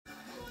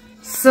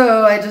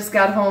So I just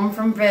got home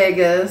from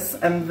Vegas,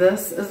 and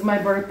this is my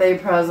birthday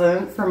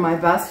present from my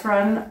best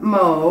friend,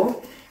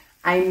 Mo.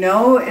 I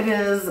know it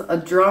is a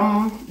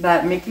drum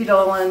that Micky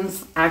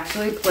Dolenz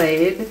actually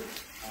played,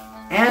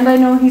 and I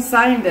know he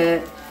signed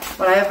it,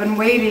 but I have been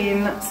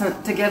waiting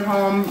to get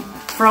home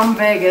from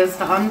Vegas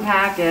to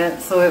unpack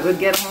it so it would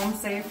get home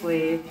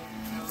safely.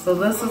 So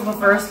this is the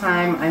first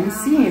time I'm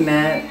seeing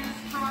it,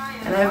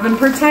 and I've been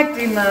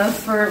protecting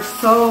this for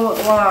so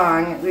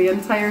long, the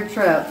entire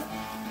trip.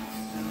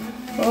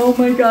 Oh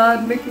my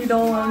god, Micky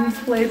Dolenz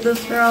played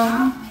this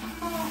drum.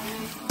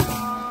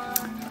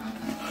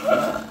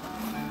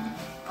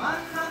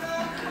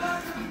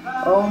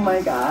 Oh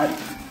my god.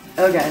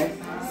 Okay,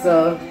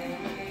 so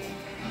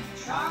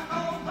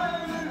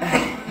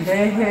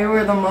hey,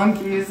 we're the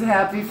monkeys.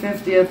 Happy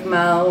 50th,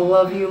 Mel.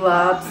 Love you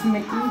lots,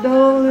 Micky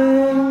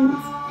Dolenz.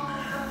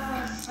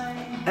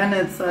 And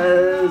it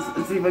says,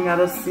 it's even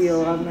got a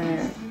seal on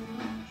there.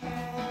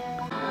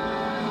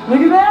 Look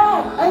at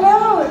that! I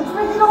know! It's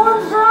Micky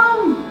Dolenz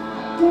drum!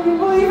 Can you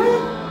believe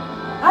it?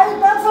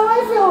 That's how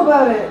I feel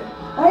about it.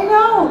 I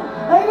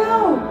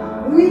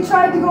know! We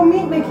tried to go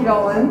meet Micky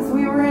Dolenz.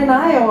 We were in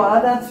Iowa.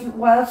 That's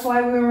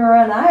why we were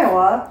in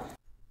Iowa.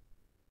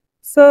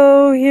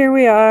 So here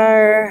we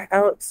are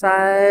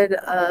outside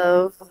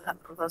of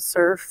the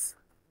surf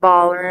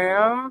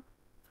ballroom.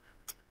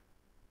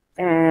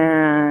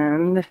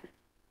 And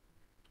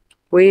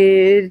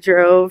we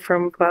drove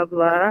from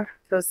Puebla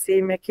to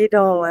see Micky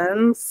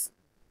Dolenz.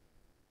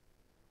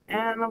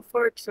 And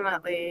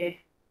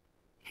unfortunately,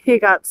 he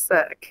got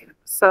sick.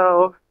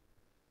 So,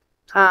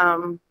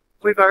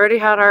 we've already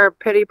had our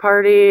pity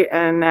party,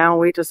 and now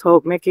we just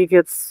hope Micky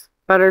gets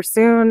better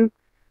soon.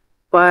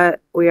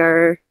 But we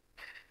are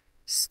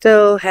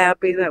still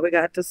happy that we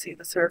got to see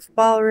the surf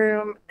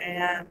ballroom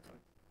and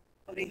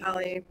Buddy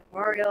Holly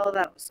Memorial.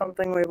 That was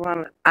something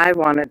I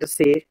wanted to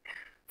see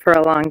for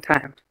a long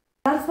time.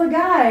 That's the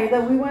guy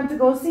that we went to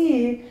go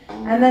see,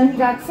 and then he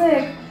got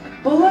sick.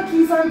 But look,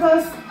 he sent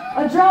us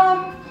a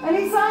drum, and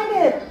he signed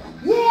it.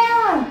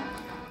 Yeah!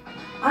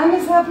 I'm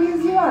as happy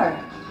as you are.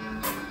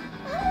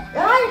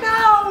 I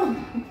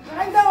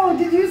know!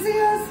 Did you see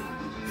this?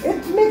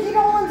 It's Micky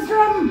Dolenz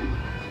drum,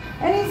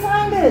 and he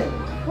signed it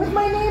with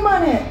my name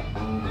on it.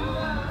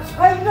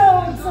 I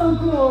know, it's so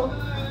cool.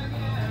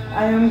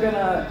 I am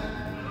gonna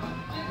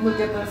look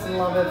at this and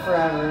love it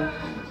forever.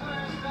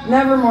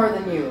 Never more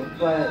than you,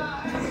 but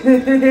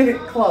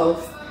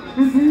close.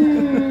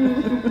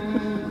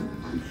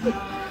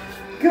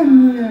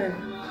 Come here.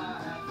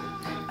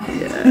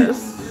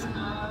 Yes.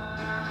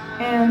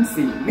 And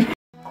see.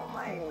 Oh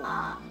my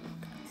god.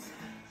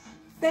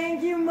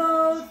 Thank you,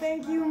 Mo.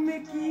 Thank you,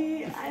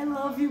 Micky. I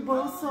love you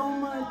both so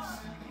much.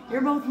 You're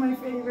both my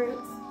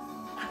favorites.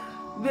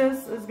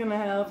 This is gonna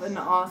have an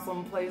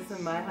awesome place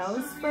in my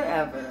house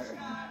forever.